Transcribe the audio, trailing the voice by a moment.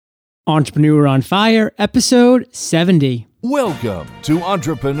Entrepreneur on Fire, episode 70. Welcome to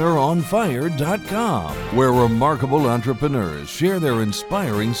EntrepreneurOnFire.com, where remarkable entrepreneurs share their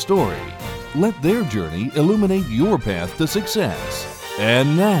inspiring story. Let their journey illuminate your path to success.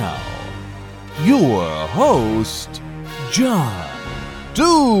 And now, your host, John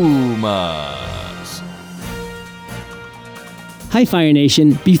Dumas. Hi Fire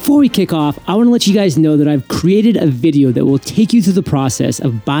Nation, before we kick off, I want to let you guys know that I've created a video that will take you through the process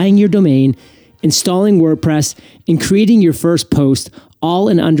of buying your domain, installing WordPress, and creating your first post, all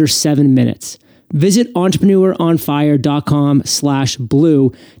in under 7 minutes. Visit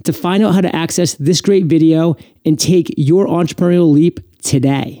EntrepreneurOnFire.com/blue to find out how to access this great video and take your entrepreneurial leap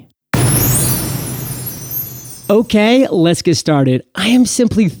today. Okay, let's get started. I am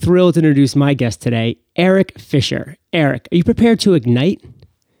simply thrilled to introduce my guest today, Erik Fisher. Erik, are you prepared to ignite?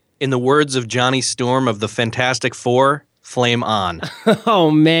 In the words of Johnny Storm of the Fantastic Four, flame on. Oh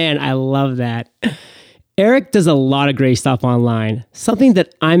man, I love that. Erik does a lot of great stuff online. Something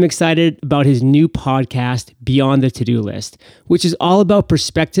that I'm excited about his new podcast, Beyond the To-Do List, which is all about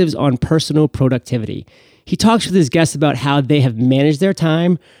perspectives on personal productivity. He talks with his guests about how they have managed their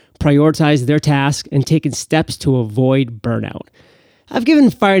time, prioritized their tasks, and taken steps to avoid burnout. I've given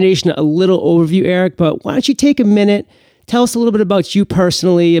Fire Nation a little overview, Erik, but why don't you take a minute, tell us a little bit about you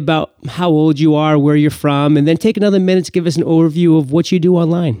personally, about how old you are, where you're from, and then take another minute to give us an overview of what you do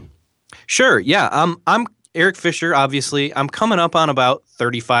online. Sure, yeah. I'm Erik Fisher, obviously. I'm coming up on about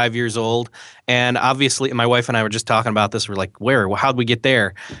 35 years old, and obviously my wife and I were just talking about this. We're like, how'd we get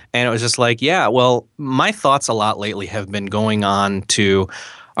there? And it was just like, yeah, well, my thoughts a lot lately have been going on to,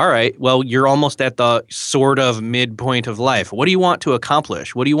 all right, well, you're almost at the sort of midpoint of life. What do you want to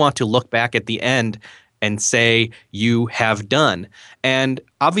accomplish? What do you want to look back at the end and say you have done? And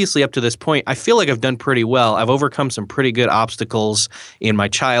obviously up to this point, I feel like I've done pretty well. I've overcome some pretty good obstacles in my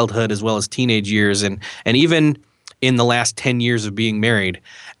childhood as well as teenage years and even in the last 10 years of being married.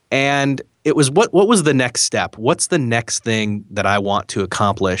 And it was what was the next step? What's the next thing that I want to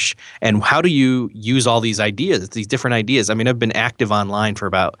accomplish? And how do you use all these ideas, these different ideas? I mean, I've been active online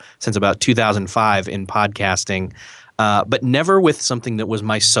since about 2005 in podcasting, but never with something that was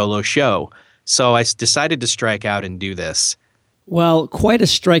my solo show. So I decided to strike out and do this. Well, quite a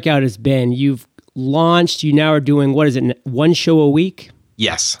strikeout has been. You've launched, you now are doing, one show a week?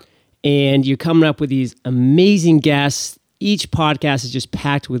 Yes. And you're coming up with these amazing guests. Each podcast is just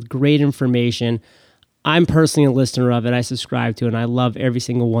packed with great information. I'm personally a listener of it. I subscribe to it, and I love every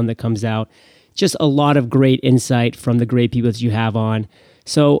single one that comes out. Just a lot of great insight from the great people that you have on.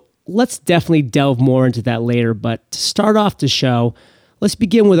 So let's definitely delve more into that later. But to start off the show, let's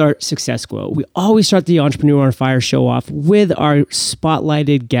begin with our success quote. We always start the Entrepreneur on Fire show off with our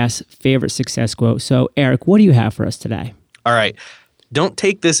spotlighted guest's favorite success quote. So Erik, what do you have for us today? All right. Don't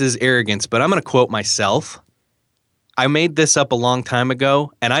take this as arrogance, but I'm going to quote myself. I made this up a long time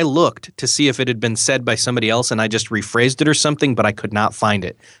ago, and I looked to see if it had been said by somebody else, and I just rephrased it or something, but I could not find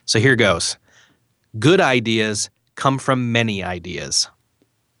it. So here goes. Good ideas come from many ideas.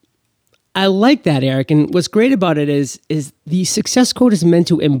 I like that, Erik. And what's great about it is the success quote is meant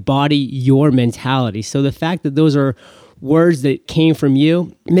to embody your mentality. So the fact that those are words that came from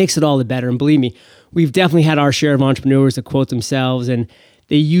you makes it all the better. And believe me, we've definitely had our share of entrepreneurs that quote themselves, and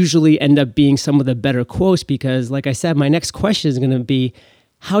they usually end up being some of the better quotes because, like I said, my next question is going to be,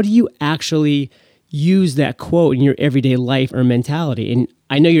 how do you actually use that quote in your everyday life or mentality? And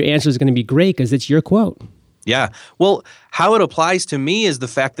I know your answer is going to be great because it's your quote. Yeah. Well, how it applies to me is the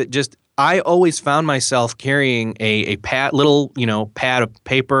fact that I always found myself carrying a pad of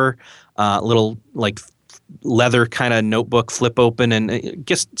paper, little like leather kind of notebook, flip open, and I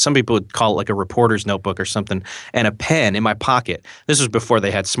guess some people would call it like a reporter's notebook or something, and a pen in my pocket. This was before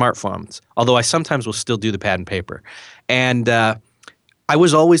they had smartphones, although I sometimes will still do the pad and paper. And I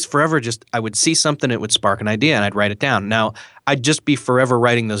was always forever I would see something, it would spark an idea, and I'd write it down. Now, I'd just be forever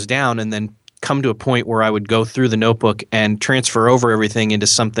writing those down and then come to a point where I would go through the notebook and transfer over everything into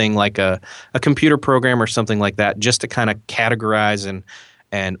something like a computer program or something like that, just to kind of categorize and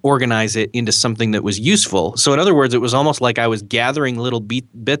organize it into something that was useful. So in other words, it was almost like I was gathering little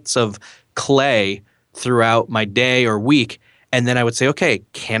bits of clay throughout my day or week, and then I would say, okay,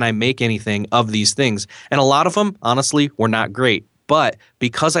 can I make anything of these things? And a lot of them, honestly, were not great. But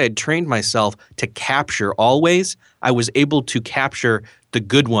because I had trained myself to capture always, I was able to capture the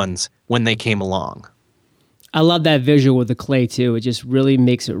good ones when they came along. I love that visual with the clay too. It just really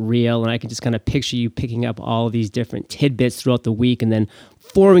makes it real, and I can just kind of picture you picking up all of these different tidbits throughout the week and then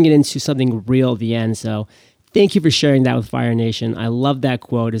forming it into something real at the end. So thank you for sharing that with Fire Nation. I love that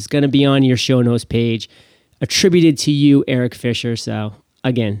quote. It's going to be on your show notes page, attributed to you, Erik Fisher. So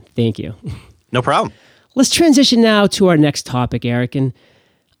again, thank you. No problem. Let's transition now to our next topic, Erik. And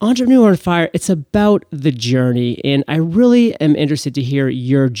Entrepreneur on Fire, it's about the journey. And I really am interested to hear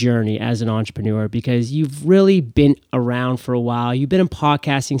your journey as an entrepreneur because you've really been around for a while. You've been in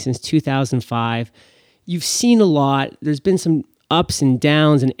podcasting since 2005. You've seen a lot. There's been some ups and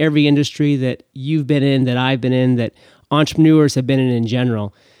downs in every industry that you've been in, that I've been in, that entrepreneurs have been in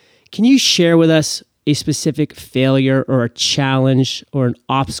general. Can you share with us a specific failure or a challenge or an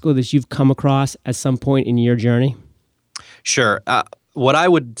obstacle that you've come across at some point in your journey? Sure. What I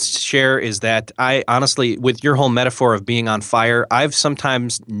would share is that I honestly, with your whole metaphor of being on fire, I've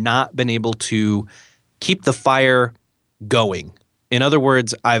sometimes not been able to keep the fire going. In other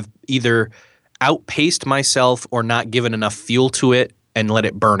words, I've either outpaced myself or not given enough fuel to it and let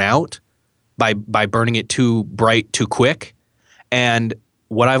it burn out by burning it too bright, too quick. And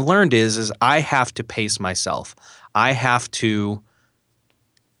what I've learned is I have to pace myself. I have to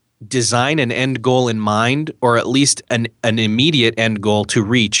design an end goal in mind, or at least an immediate end goal to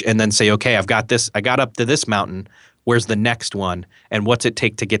reach, and then say, okay, I've got this. I got up to this mountain. Where's the next one? And what's it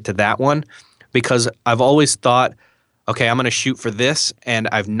take to get to that one? Because I've always thought, okay, I'm going to shoot for this, and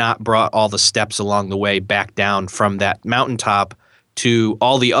I've not brought all the steps along the way back down from that mountaintop to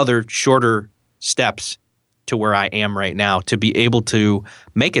all the other shorter steps to where I am right now to be able to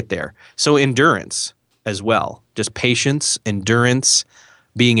make it there. So endurance as well, just patience, endurance,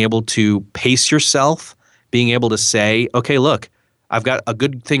 being able to pace yourself, being able to say, okay, look, I've got a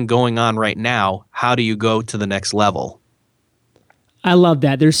good thing going on right now. How do you go to the next level? I love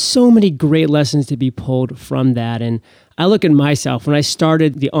that. There's so many great lessons to be pulled from that. And I look at myself when I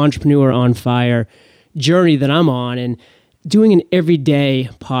started the Entrepreneur on Fire journey that I'm on and doing an everyday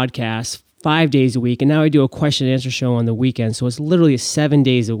podcast 5 days a week. And now I do a question and answer show on the weekend. So it's literally 7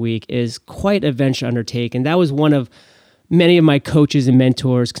 days a week is quite a venture undertaken. That was one of many of my coaches and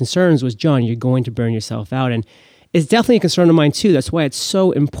mentors' concerns was, John, you're going to burn yourself out. And it's definitely a concern of mine too. That's why it's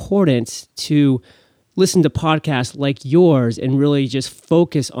so important to listen to podcasts like yours and really just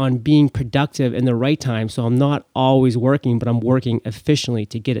focus on being productive in the right time. So I'm not always working, but I'm working efficiently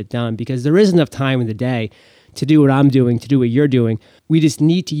to get it done because there is enough time in the day to do what I'm doing, to do what you're doing. We just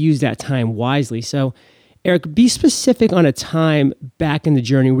need to use that time wisely. So Erik, be specific on a time back in the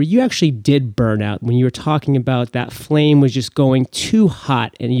journey where you actually did burn out, when you were talking about that flame was just going too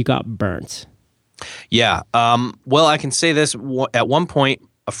hot and you got burnt. Yeah. Well, I can say this. At one point,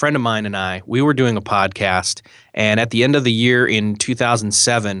 a friend of mine and I, we were doing a podcast, and at the end of the year in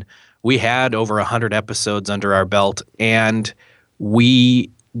 2007, we had over 100 episodes under our belt, and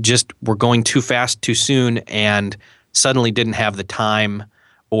we just were going too fast too soon and suddenly didn't have the time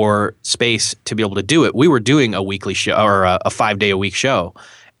or space to be able to do it. We were doing a weekly show or a 5-day-a-week show,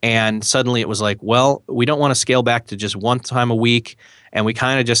 and suddenly it was like, well, we don't want to scale back to just one time a week, and we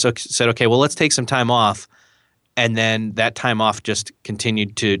kind of just said, okay, well, let's take some time off. And then that time off just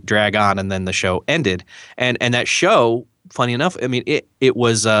continued to drag on, and then the show ended. And that show, funny enough, I mean, it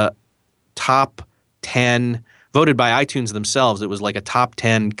was a top 10, voted by iTunes themselves. It was like a top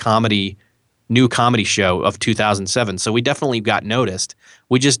 10 new comedy show of 2007. So we definitely got noticed.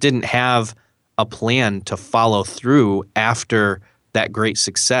 We just didn't have a plan to follow through after that great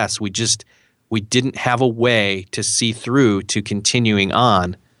success. We didn't have a way to see through to continuing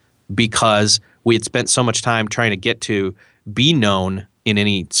on because we had spent so much time trying to get to be known in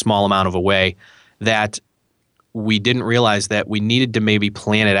any small amount of a way that we didn't realize that we needed to maybe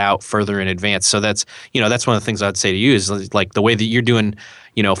plan it out further in advance. So that's one of the things I'd say to you is like the way that you're doing,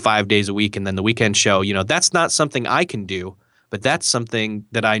 5 days a week and then the weekend show, that's not something I can do, but that's something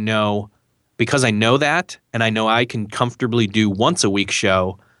that I know because I know that, and I know I can comfortably do once a week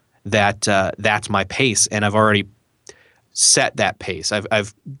show that's my pace. And I've already set that pace.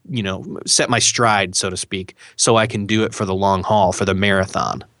 I've set my stride, so to speak, so I can do it for the long haul, for the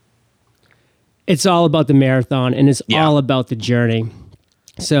marathon. It's all about the marathon, and it's all about the journey.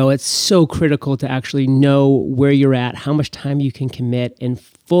 So it's so critical to actually know where you're at, how much time you can commit, and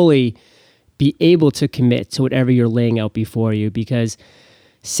fully be able to commit to whatever you're laying out before you. Because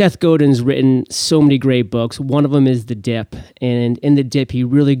Seth Godin's written so many great books. One of them is The Dip. And in The Dip, he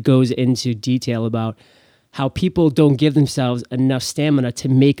really goes into detail about how people don't give themselves enough stamina to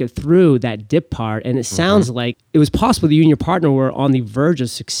make it through that dip part. And it sounds like it was possible that you and your partner were on the verge of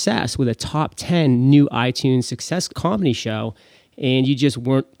success with a top 10 new iTunes success comedy show, and you just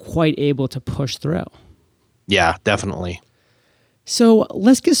weren't quite able to push through. Yeah, definitely. So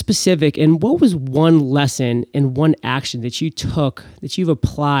let's get specific. And what was one lesson and one action that you took, that you've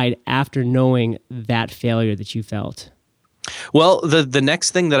applied after knowing that failure that you felt? Well, the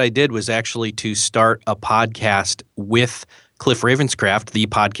next thing that I did was actually to start a podcast with Cliff Ravenscraft, the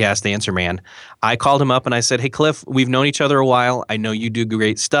podcast answer man. I called him up and I said, hey, Cliff, we've known each other a while. I know you do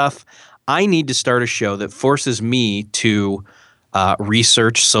great stuff. I need to start a show that forces me to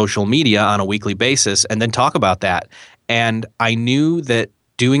research social media on a weekly basis and then talk about that. And I knew that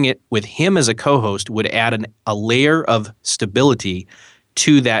doing it with him as a co-host would add a layer of stability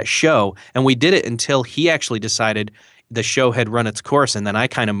to that show. And we did it until he actually decided the show had run its course. And then I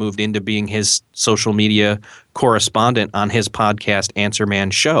kind of moved into being his social media correspondent on his podcast Answer Man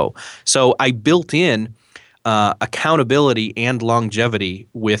show. So I built in accountability and longevity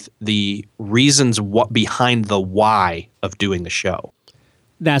with the reasons behind the why of doing the show.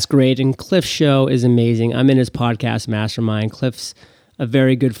 That's great. And Cliff's show is amazing. I'm in his podcast mastermind. Cliff's a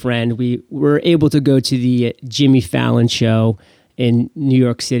very good friend. We were able to go to the Jimmy Fallon show in New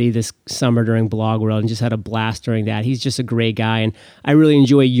York City this summer during Blog World and just had a blast during that. He's just a great guy. And I really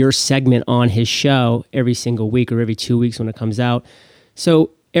enjoy your segment on his show every single week or every 2 weeks when it comes out.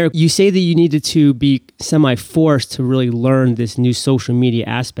 So Erik, you say that you needed to be semi-forced to really learn this new social media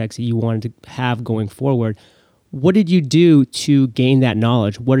aspects that you wanted to have going forward. What did you do to gain that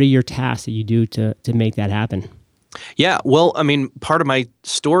knowledge? What are your tasks that you do to make that happen? Yeah, well, I mean, part of my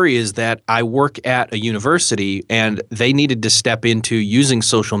story is that I work at a university and they needed to step into using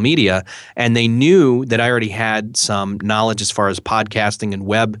social media, and they knew that I already had some knowledge as far as podcasting and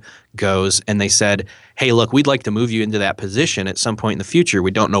web goes, and they said, hey, look, we'd like to move you into that position at some point in the future.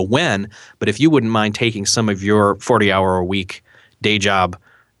 We don't know when, but if you wouldn't mind taking some of your 40-hour-a-week day job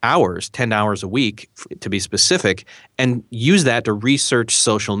hours, 10 hours a week to be specific, and use that to research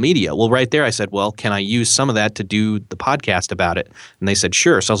social media. Well, right there I said, well, can I use some of that to do the podcast about it? And they said,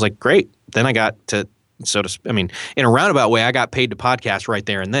 sure. So I was like, great. Then I got to, in a roundabout way, I got paid to podcast right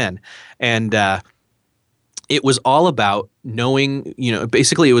there and then. And it was all about knowing,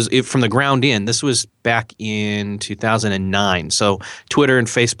 basically it was from the ground in. This was back in 2009. So Twitter and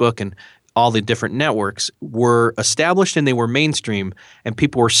Facebook and all the different networks were established and they were mainstream, and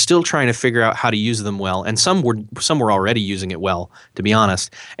people were still trying to figure out how to use them well. And some were already using it well, to be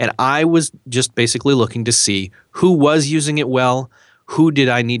honest. And I was just basically looking to see who was using it well, who did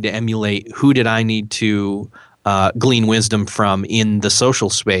I need to emulate, who did I need to glean wisdom from in the social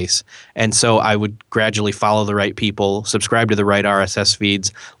space. And so I would gradually follow the right people, subscribe to the right RSS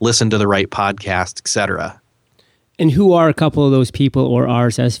feeds, listen to the right podcasts, etc. And who are a couple of those people or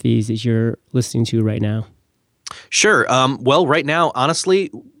RSS feeds that you're listening to right now? Sure. Well, right now, honestly,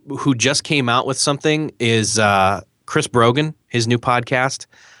 who just came out with something is Chris Brogan, his new podcast.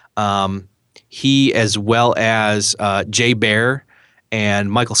 He, as well as Jay Baer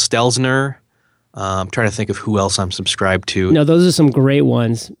and Michael Stelzner. I'm trying to think of who else I'm subscribed to. No, those are some great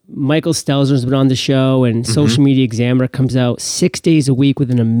ones. Michael Stelzner's been on the show, and Social Media Examiner comes out 6 days a week with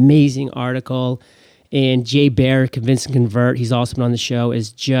an amazing article. And Jay Baer, Convince and Convert, he's also been on the show,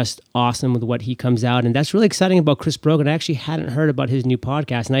 is just awesome with what he comes out. And that's really exciting about Chris Brogan. I actually hadn't heard about his new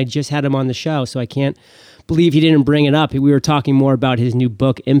podcast, and I just had him on the show, so I can't believe he didn't bring it up. We were talking more about his new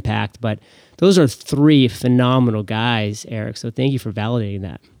book, Impact, but those are three phenomenal guys, Erik. So thank you for validating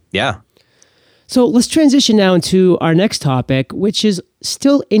that. Yeah. So let's transition now into our next topic, which is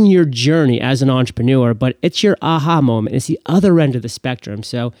still in your journey as an entrepreneur, but it's your aha moment. It's the other end of the spectrum.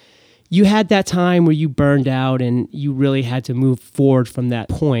 So you had that time where you burned out and you really had to move forward from that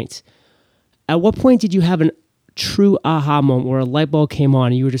point. At what point did you have a true aha moment where a light bulb came on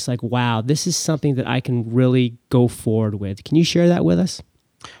and you were just like, wow, this is something that I can really go forward with? Can you share that with us?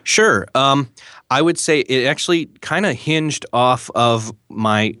 Sure. I would say it actually kind of hinged off of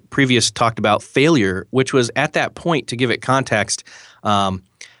my previous talked about failure, which was at that point, to give it context,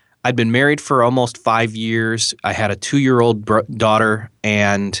 I'd been married for almost 5 years. I had a 2-year-old daughter,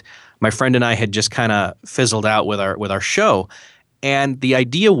 and my friend and I had just kind of fizzled out with our show. And the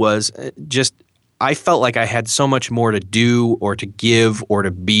idea was I felt like I had so much more to do or to give or to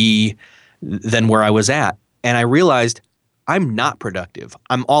be than where I was at. And I realized I'm not productive.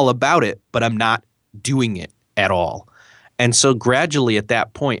 I'm all about it, but I'm not doing it at all. And so gradually at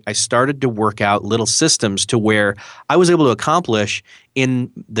that point, I started to work out little systems to where I was able to accomplish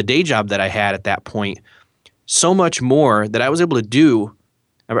in the day job that I had at that point so much more that I was able to do.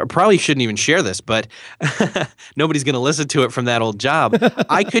 I probably shouldn't even share this, but nobody's going to listen to it from that old job.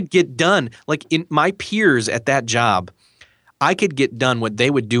 I could get done, like in my peers at that job, I could get done what they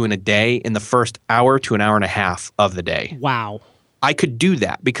would do in a day in the first hour to an hour and a half of the day. Wow. I could do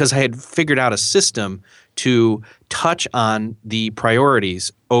that because I had figured out a system to touch on the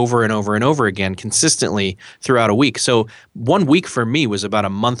priorities over and over and over again consistently throughout a week. So 1 week for me was about a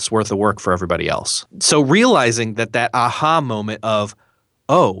month's worth of work for everybody else. So realizing that aha moment of,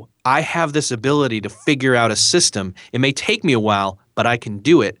 oh, I have this ability to figure out a system. It may take me a while, but I can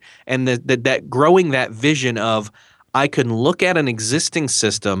do it. And that growing that vision of I can look at an existing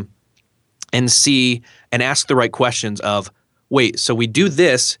system and see and ask the right questions of, wait, so we do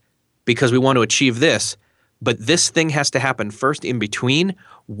this because we want to achieve this, but this thing has to happen first in between.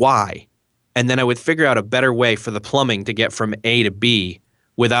 Why? And then I would figure out a better way for the plumbing to get from A to B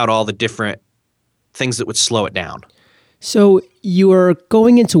without all the different things that would slow it down. So you are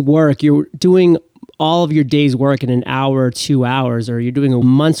going into work, you're doing all of your day's work in an hour or 2 hours, or you're doing a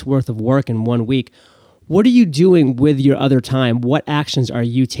month's worth of work in 1 week. What are you doing with your other time? What actions are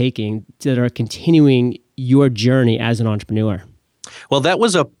you taking that are continuing your journey as an entrepreneur? Well, that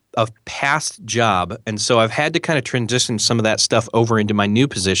was a past job. And so I've had to kind of transition some of that stuff over into my new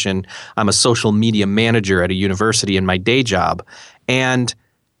position. I'm a social media manager at a university in my day job. And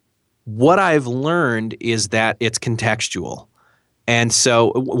what I've learned is that it's contextual. And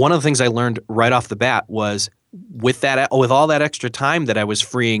so one of the things I learned right off the bat was with all that extra time that I was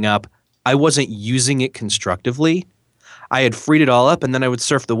freeing up, I wasn't using it constructively. I had freed it all up, and then I would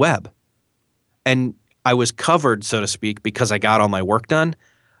surf the web. And I was covered, so to speak, because I got all my work done.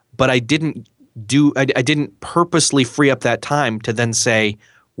 But I didn't purposely free up that time to then say,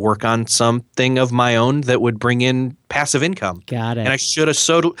 work on something of my own that would bring in passive income. Got it. And I should have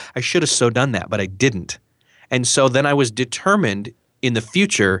so done that, but I didn't. And so then I was determined in the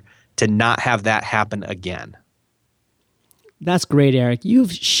future to not have that happen again. That's great, Erik.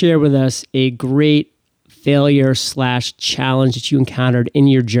 You've shared with us a great failure/challenge that you encountered in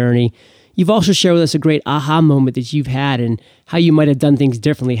your journey. You've also shared with us a great aha moment that you've had and how you might have done things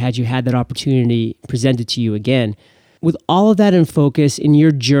differently had you had that opportunity presented to you again. With all of that in focus in your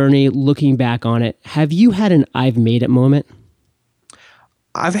journey, looking back on it, have you had an I've made it moment?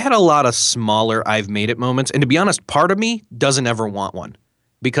 I've had a lot of smaller I've made it moments. And to be honest, part of me doesn't ever want one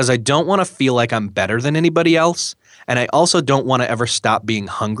because I don't want to feel like I'm better than anybody else. And I also don't want to ever stop being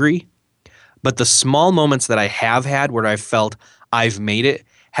hungry. But the small moments that I have had where I felt I've made it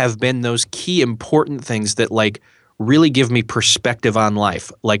have been those key important things that like really give me perspective on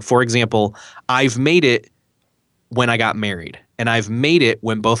life. Like, for example, I've made it when I got married, and I've made it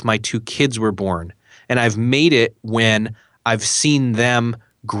when both my 2 kids were born, and I've made it when I've seen them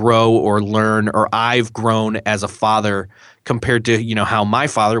grow or learn, or I've grown as a father compared to, how my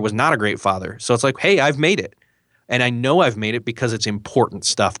father was not a great father. So it's like, hey, I've made it. And I know I've made it because it's important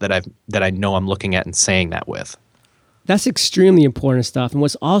stuff that I know I'm looking at and saying that with. That's extremely important stuff. And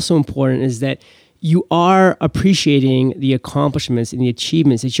what's also important is that you are appreciating the accomplishments and the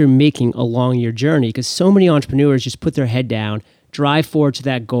achievements that you're making along your journey, because so many entrepreneurs just put their head down, drive forward to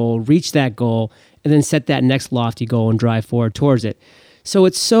that goal, reach that goal, and then set that next lofty goal and drive forward towards it. So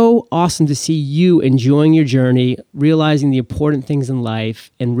it's so awesome to see you enjoying your journey, realizing the important things in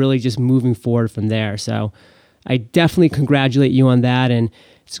life, and really just moving forward from there. So I definitely congratulate you on that, and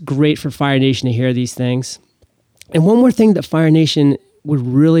it's great for Fire Nation to hear these things. And one more thing that Fire Nation would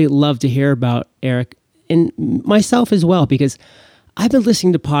really love to hear about, Erik, and myself as well, because I've been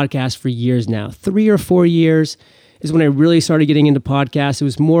listening to podcasts for years now. 3 or 4 years is when I really started getting into podcasts. It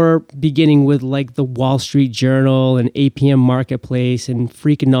was more beginning with like the Wall Street Journal and APM Marketplace and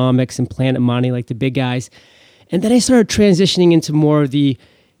Freakonomics and Planet Money, like the big guys. And then I started transitioning into more of the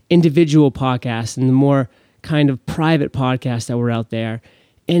individual podcasts and the more kind of private podcasts that were out there.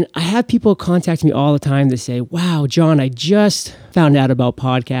 And I have people contact me all the time that say, wow, John, I just found out about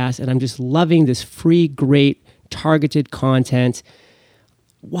podcasts and I'm just loving this free, great, targeted content.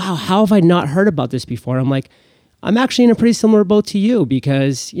 Wow, how have I not heard about this before? I'm like, I'm actually in a pretty similar boat to you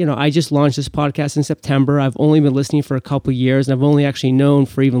because, I just launched this podcast in September. I've only been listening for a couple of years, and I've only actually known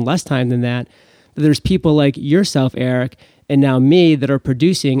for even less time than that there's people like yourself, Erik, and now me that are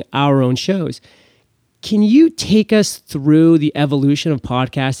producing our own shows. Can you take us through the evolution of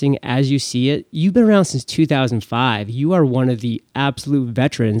podcasting as you see it? You've been around since 2005. You are one of the absolute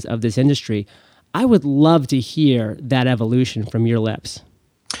veterans of this industry. I would love to hear that evolution from your lips.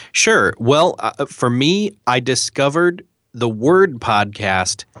 Sure. Well, for me, I discovered the word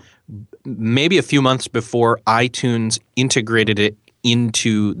podcast maybe a few months before iTunes integrated it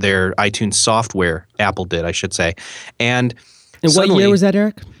into their iTunes software. Apple did, I should say. And what year was that,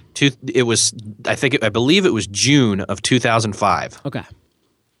 Erik? It was, I believe it was June of 2005. Okay.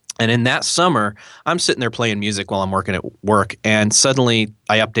 And in that summer, I'm sitting there playing music while I'm working at work, and suddenly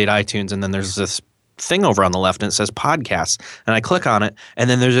I update iTunes, and then there's this thing over on the left, and it says podcasts. And I click on it, and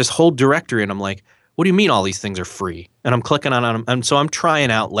then there's this whole directory, and I'm like, what do you mean all these things are free? And I'm clicking on them, and so I'm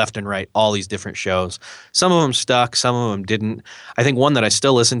trying out left and right all these different shows. Some of them stuck, some of them didn't. I think one that I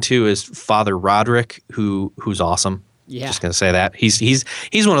still listen to is Father Roderick, who's awesome. Yeah. Just going to say that. He's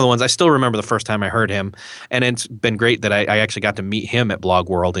one of the ones I still remember the first time I heard him. And it's been great that I actually got to meet him at Blog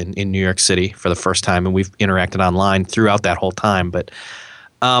World in New York City for the first time. And we've interacted online throughout that whole time. But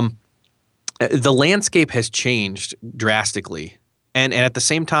the landscape has changed drastically. And at the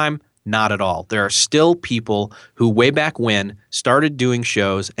same time, not at all. There are still people who way back when started doing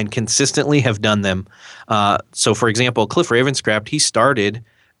shows and consistently have done them. So, for example, Cliff Ravenscraft, he started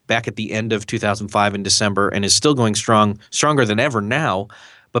back at the end of 2005 in December and is still going stronger than ever now.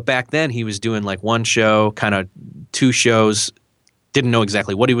 But back then he was doing like one show, kind of two shows, didn't know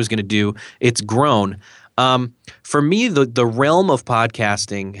exactly what he was going to do. It's grown. For me, the realm of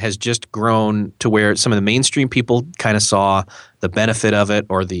podcasting has just grown to where some of the mainstream people kind of saw the benefit of it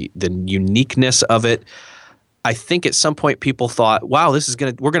or the uniqueness of it. I think at some point people thought, wow,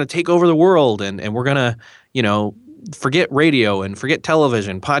 we're gonna take over the world and we're gonna, forget radio and forget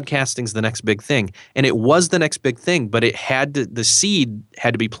television. Podcasting's the next big thing. And it was the next big thing, but the seed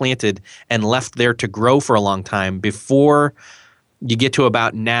had to be planted and left there to grow for a long time before you get to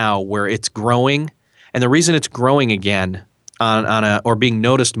about now where it's growing. And the reason it's growing again or being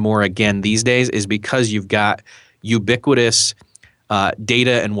noticed more again these days is because you've got ubiquitous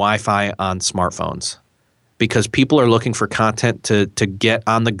data and Wi-Fi on smartphones. Because people are looking for content to get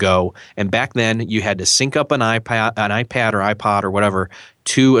on the go. And back then, you had to sync up an iPad or iPod or whatever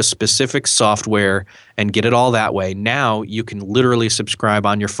to a specific software and get it all that way. Now, you can literally subscribe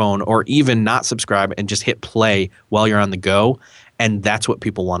on your phone or even not subscribe and just hit play while you're on the go. And that's what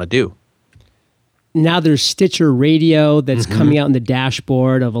people want to do. Now there's Stitcher Radio that's coming out in the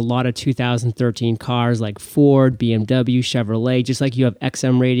dashboard of a lot of 2013 cars like Ford, BMW, Chevrolet. Just like you have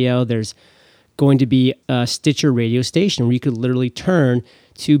XM radio, there's going to be a Stitcher radio station where you could literally turn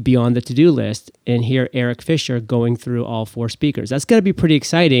to Beyond the To-Do List and hear Erik Fisher going through all four speakers. That's going to be pretty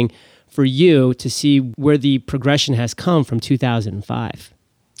exciting for you to see where the progression has come from 2005.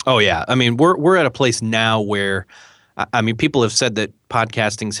 Oh, yeah. I mean, we're at a place now where, people have said that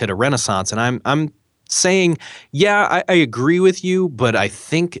podcasting's hit a renaissance, and I'm saying, yeah, I agree with you, but I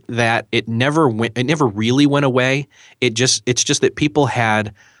think that it never really went away. It's just that people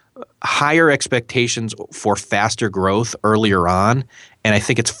had higher expectations for faster growth earlier on, and I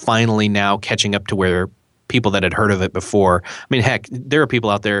think it's finally now catching up to where people that had heard of it before. I mean, heck, there are people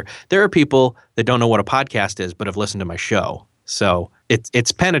out there. There are people that don't know what a podcast is, but have listened to my show. So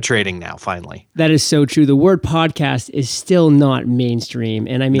it's penetrating now, finally. That is so true. The word podcast is still not mainstream.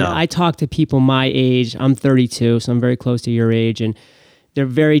 And I talk to people my age. I'm 32, so I'm very close to your age. And they're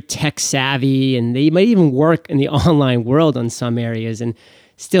very tech savvy, and they might even work in the online world on some areas. And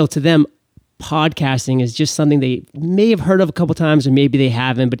still, to them, podcasting is just something they may have heard of a couple times, or maybe they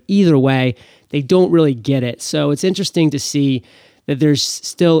haven't. But either way, they don't really get it. So it's interesting to see that there's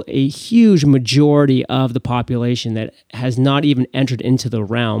still a huge majority of the population that has not even entered into the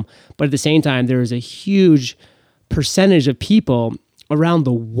realm. But at the same time, there is a huge percentage of people around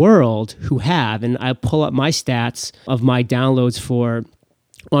the world who have. And I pull up my stats of my downloads for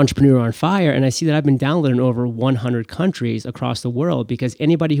Entrepreneur on Fire, and I see that I've been downloaded in over 100 countries across the world, because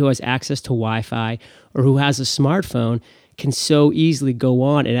anybody who has access to Wi-Fi or who has a smartphone can so easily go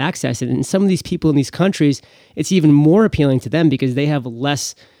on and access it. And some of these people in these countries, it's even more appealing to them because they have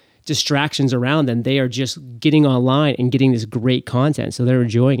less distractions around them. They are just getting online and getting this great content, so they're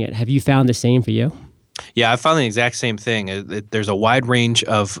enjoying it. Have you found the same for you? Yeah, I found the exact same thing. There's a wide range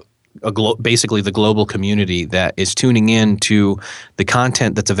of basically the global community that is tuning in to the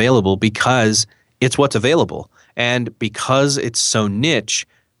content that's available because it's what's available. And because it's so niche,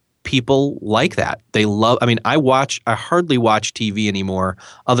 people like that. They love, I hardly watch TV anymore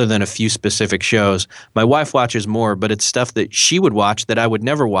other than a few specific shows. My wife watches more, but it's stuff that she would watch that I would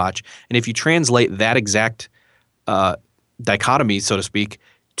never watch. And if you translate that exact dichotomy, so to speak,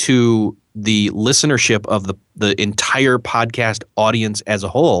 to the listenership of the entire podcast audience as a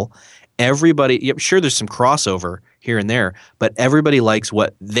whole, everybody, sure, there's some crossover here and there, but everybody likes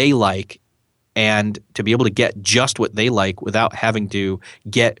what they like. And to be able to get just what they like without having to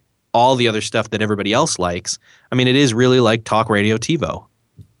get all the other stuff that everybody else likes, it is really like Talk Radio TiVo.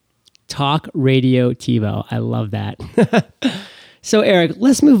 Talk Radio TiVo. I love that. So, Erik,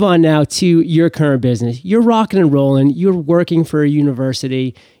 let's move on now to your current business. You're rocking and rolling. You're working for a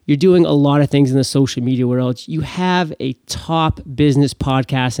university. You're doing a lot of things in the social media world. You have a top business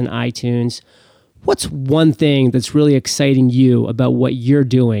podcast in iTunes. What's one thing that's really exciting you about what you're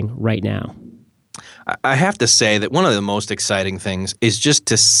doing right now? I have to say that one of the most exciting things is just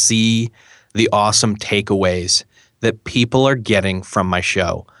to see the awesome takeaways that people are getting from my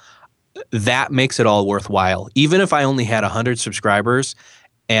show. That makes it all worthwhile. Even if I only had 100 subscribers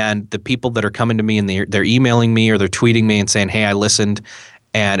And the people that are coming to me and they're emailing me or they're tweeting me and saying, hey, I listened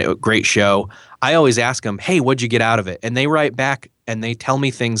and great show. I always ask them, hey, what'd you get out of it? And they write back and they tell me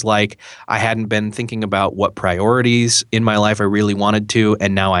things like, I hadn't been thinking about what priorities in my life I really wanted to,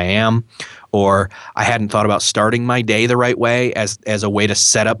 and now I am. Or I hadn't thought about starting my day the right way as a way to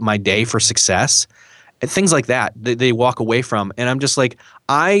set up my day for success. And things like that they walk away from. And I'm just like,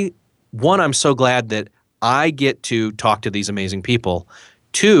 I'm so glad that I get to talk to these amazing people.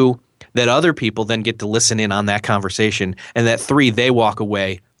 2, that other people then get to listen in on that conversation. And that 3, they walk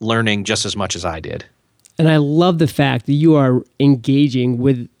away learning just as much as I did. And I love the fact that you are engaging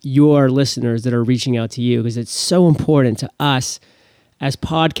with your listeners that are reaching out to you, because it's so important to us as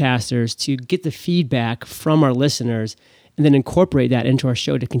podcasters to get the feedback from our listeners and then incorporate that into our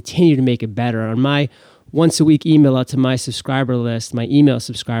show to continue to make it better. On my once a week email out to my subscriber list, my email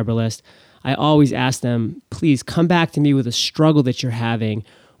subscriber list, I always ask them, please come back to me with a struggle that you're having,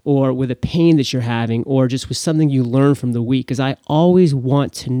 or with a pain that you're having, or just with something you learned from the week, because I always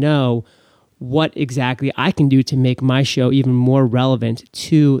want to know what exactly I can do to make my show even more relevant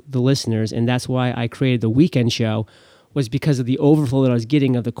to the listeners. And that's why I created the weekend show, was because of the overflow that I was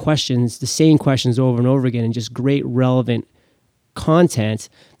getting of the questions, the same questions over and over again, and just great relevant content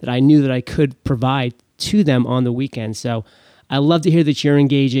that I knew that I could provide to them on the weekend. So I love to hear that you're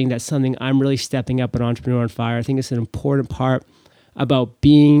engaging. That's something I'm really stepping up at Entrepreneur on Fire. I think it's an important part about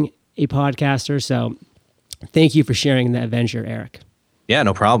being a podcaster. So thank you for sharing that venture, Erik. Yeah,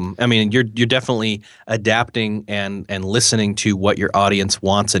 no problem. I mean, you're definitely adapting and listening to what your audience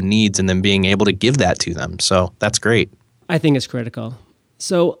wants and needs, and then being able to give that to them. So that's great. I think it's critical.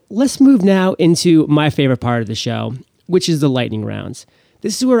 So let's move now into my favorite part of the show, which is the lightning rounds.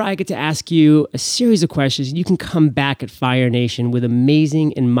 This is where I get to ask you a series of questions, and you can come back at Fire Nation with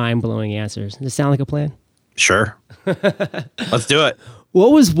amazing and mind-blowing answers. Does that sound like a plan? Sure. Let's do it.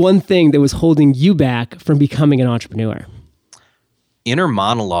 What was one thing that was holding you back from becoming an entrepreneur? Inner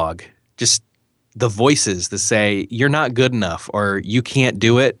monologue, just the voices that say, you're not good enough, or you can't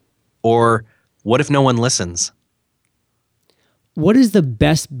do it, or what if no one listens? What is the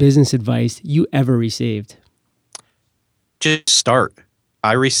best business advice you ever received? Just start.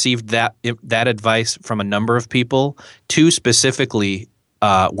 I received that advice from a number of people. 2 specifically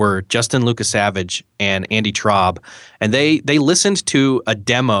were Justin Lucas Savage and Andy Traub, and they listened to a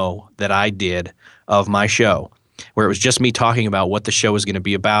demo that I did of my show, where it was just me talking about what the show was going to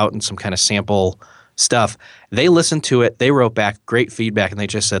be about and some kind of sample stuff. They listened to it. They wrote back great feedback, and they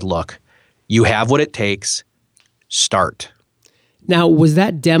just said, look, you have what it takes. Start. Now, was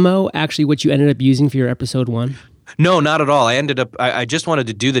that demo actually what you ended up using for your episode 1? No, not at all. I just wanted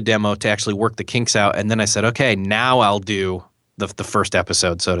to do the demo to actually work the kinks out. And then I said, okay, now I'll do the first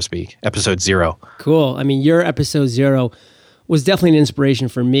episode, so to speak, episode 0. Cool. I mean, your episode 0 was definitely an inspiration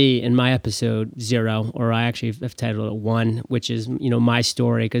for me in my episode 0, or I actually have titled it 1, which is, my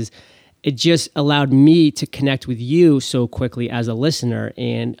story, because it just allowed me to connect with you so quickly as a listener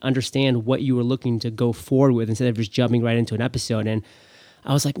and understand what you were looking to go forward with instead of just jumping right into an episode. And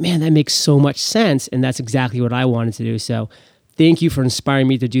I was like, man, that makes so much sense. And that's exactly what I wanted to do. So thank you for inspiring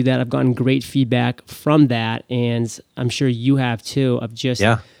me to do that. I've gotten great feedback from that. And I'm sure you have too, of just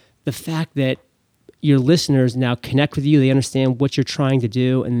the fact that your listeners now connect with you. They understand what you're trying to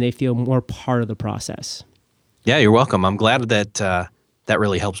do, and they feel more part of the process. Yeah, you're welcome. I'm glad that that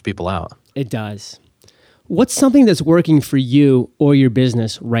really helps people out. It does. What's something that's working for you or your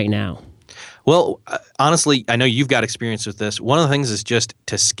business right now? Well, honestly, I know you've got experience with this. One of the things is just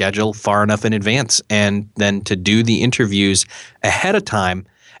to schedule far enough in advance, and then to do the interviews ahead of time.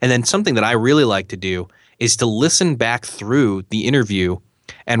 And then something that I really like to do is to listen back through the interview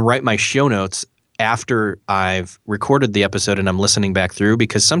and write my show notes after I've recorded the episode and I'm listening back through,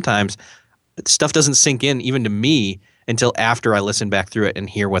 because sometimes stuff doesn't sink in even to me until after I listen back through it and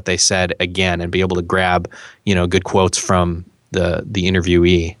hear what they said again, and be able to grab, good quotes from the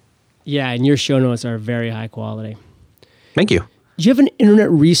interviewee. Yeah, and your show notes are very high quality. Thank you. Do you have an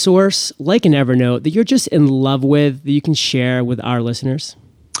internet resource like an Evernote that you're just in love with that you can share with our listeners?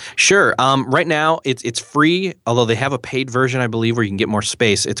 Sure. Right now, it's free, although they have a paid version, I believe, where you can get more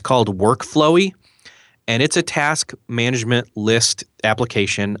space. It's called Workflowy, and it's a task management list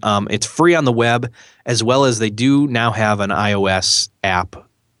application. It's free on the web, as well as they do now have an iOS app.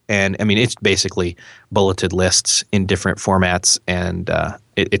 And I mean, it's basically bulleted lists in different formats, and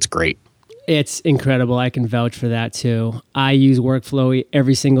it's great. It's incredible. I can vouch for that too. I use Workflowy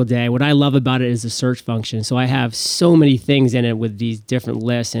every single day. What I love about it is the search function. So I have so many things in it with these different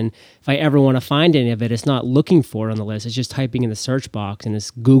lists. And if I ever want to find any of it, it's not looking for it on the list. It's just typing in the search box, and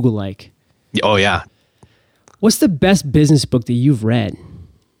it's Google-like. Oh, yeah. What's the best business book that you've read?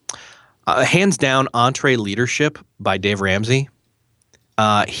 Hands down, Entree Leadership by Dave Ramsey.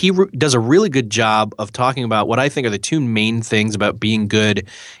 He does a really good job of talking about what I think are the two main things about being good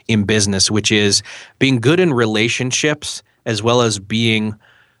in business, which is being good in relationships as well as being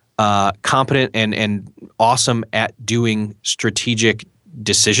competent and awesome at doing strategic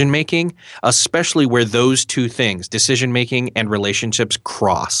decision making, especially where those two things, decision making and relationships,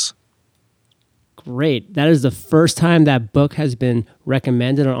 cross. Great. That is the first time that book has been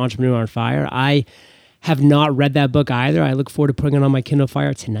recommended on Entrepreneur on Fire. I have not read that book either. I look forward to putting it on my Kindle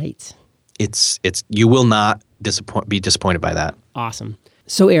Fire tonight. It's you will not be disappointed by that. Awesome.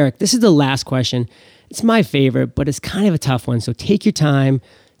 So Erik, this is the last question. It's my favorite, but it's kind of a tough one. So take your time,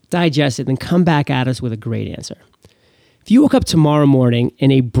 digest it, then come back at us with a great answer. If you woke up tomorrow morning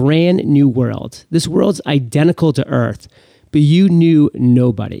in a brand new world, this world's identical to Earth, but you knew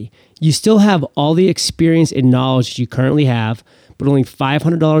nobody. You still have all the experience and knowledge you currently have, but only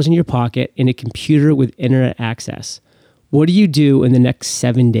 $500 in your pocket and a computer with internet access. What do you do in the next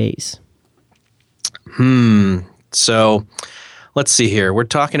 7 days? So let's see here. We're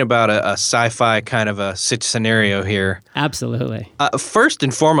talking about a sci-fi kind of a scenario here. Absolutely. First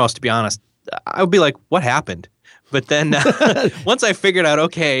and foremost, to be honest, I would be like, what happened? But then once I figured out,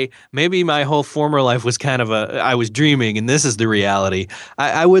 okay, maybe my whole former life was kind of I was dreaming and this is the reality.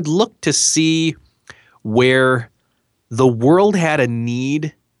 I would look to see where the world had a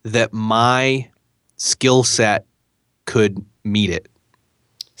need that my skill set could meet it.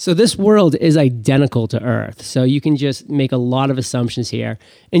 So this world is identical to Earth. So you can just make a lot of assumptions here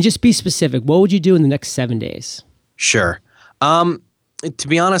and just be specific. What would you do in the next 7 days? Sure. To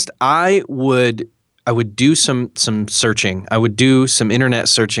be honest, I would do some searching. I would do some internet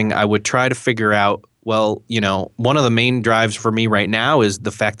searching. I would try to figure out, well, one of the main drives for me right now is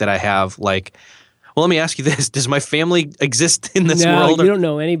the fact that I have well, let me ask you this. Does my family exist in this world? No, you don't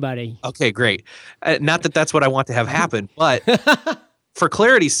know anybody. Okay, great. Not that that's what I want to have happen, but for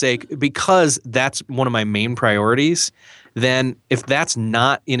clarity's sake, because that's one of my main priorities, then if that's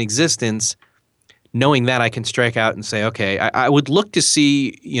not in existence, knowing that I can strike out and say, okay, I would look to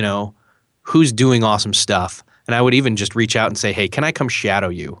see, who's doing awesome stuff. And I would even just reach out and say, hey, can I come shadow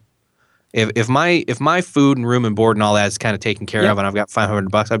you? If my food and room and board and all that is kind of taken care of and I've got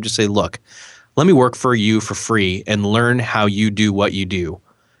 $500, I'd just say, look, let me work for you for free and learn how you do what you do.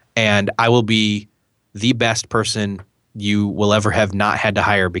 And I will be the best person you will ever have not had to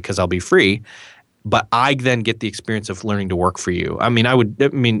hire because I'll be free. But I then get the experience of learning to work for you. I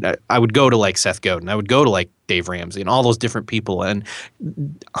would go to like Seth Godin. I would go to like Dave Ramsey and all those different people. And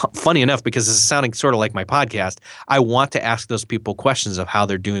funny enough, because this is sounding sort of like my podcast, I want to ask those people questions of how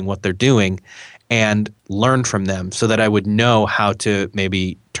they're doing what they're doing and learn from them so that I would know how to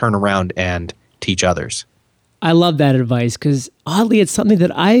maybe turn around and teach others. I love that advice because oddly, it's something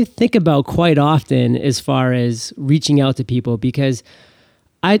that I think about quite often as far as reaching out to people because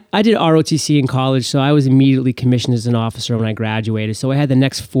I did ROTC in college, so I was immediately commissioned as an officer when I graduated. So I had the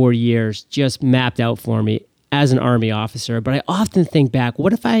next 4 years just mapped out for me as an Army officer. But I often think back,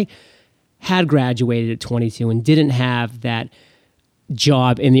 what if I had graduated at 22 and didn't have that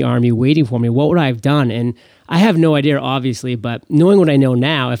job in the Army waiting for me? What would I have done? And I have no idea, obviously, but knowing what I know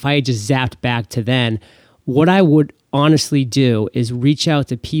now, if I had just zapped back to then, what I would honestly do is reach out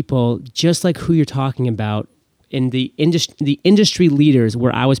to people just like who you're talking about in the industry leaders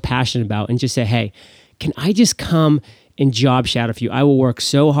where I was passionate about and just say, hey, can I just come and job shadow for you? I will work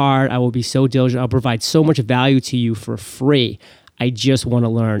so hard. I will be so diligent. I'll provide so much value to you for free. I just want to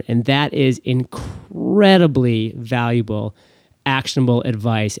learn. And that is incredibly valuable, actionable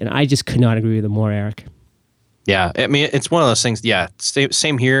advice. And I just could not agree with it more, Erik. Yeah. I mean, it's one of those things. Yeah.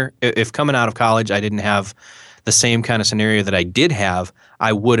 Same here. If coming out of college, I didn't have the same kind of scenario that I did have,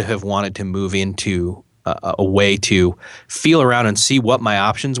 I would have wanted to move into a way to feel around and see what my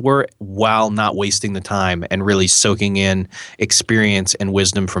options were while not wasting the time and really soaking in experience and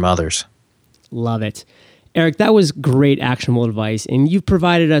wisdom from others. Love it. Erik, that was great actionable advice. And you've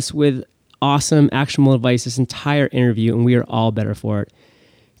provided us with awesome actionable advice this entire interview, and we are all better for it.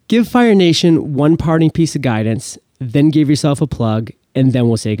 Give Fire Nation one parting piece of guidance, then give yourself a plug, and then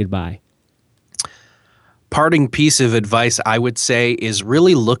we'll say goodbye. Parting piece of advice I would say is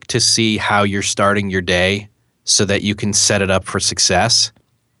really look to see how you're starting your day so that you can set it up for success.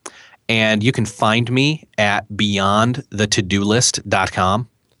 And you can find me at beyondthetodolist.com.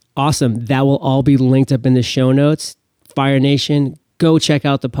 Awesome. That will all be linked up in the show notes. Fire Nation, go check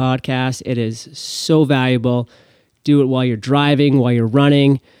out the podcast. It is so valuable. Do it while you're driving, while you're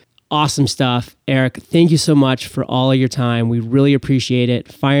running. Awesome stuff. Erik, thank you so much for all of your time. We really appreciate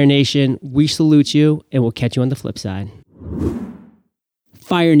it. Fire Nation, we salute you, and we'll catch you on the flip side.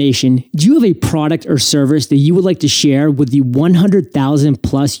 Fire Nation, do you have a product or service that you would like to share with the 100,000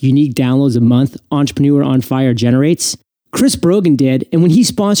 plus unique downloads a month Entrepreneur on Fire generates? Chris Brogan did, and when he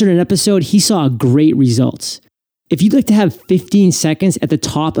sponsored an episode, he saw great results. If you'd like to have 15 seconds at the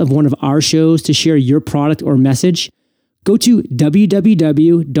top of one of our shows to share your product or message, go to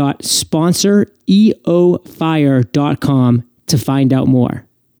www.sponsoreofire.com to find out more.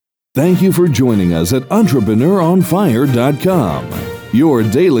 Thank you for joining us at EntrepreneurOnFire.com, your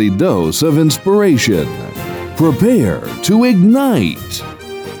daily dose of inspiration. Prepare to ignite.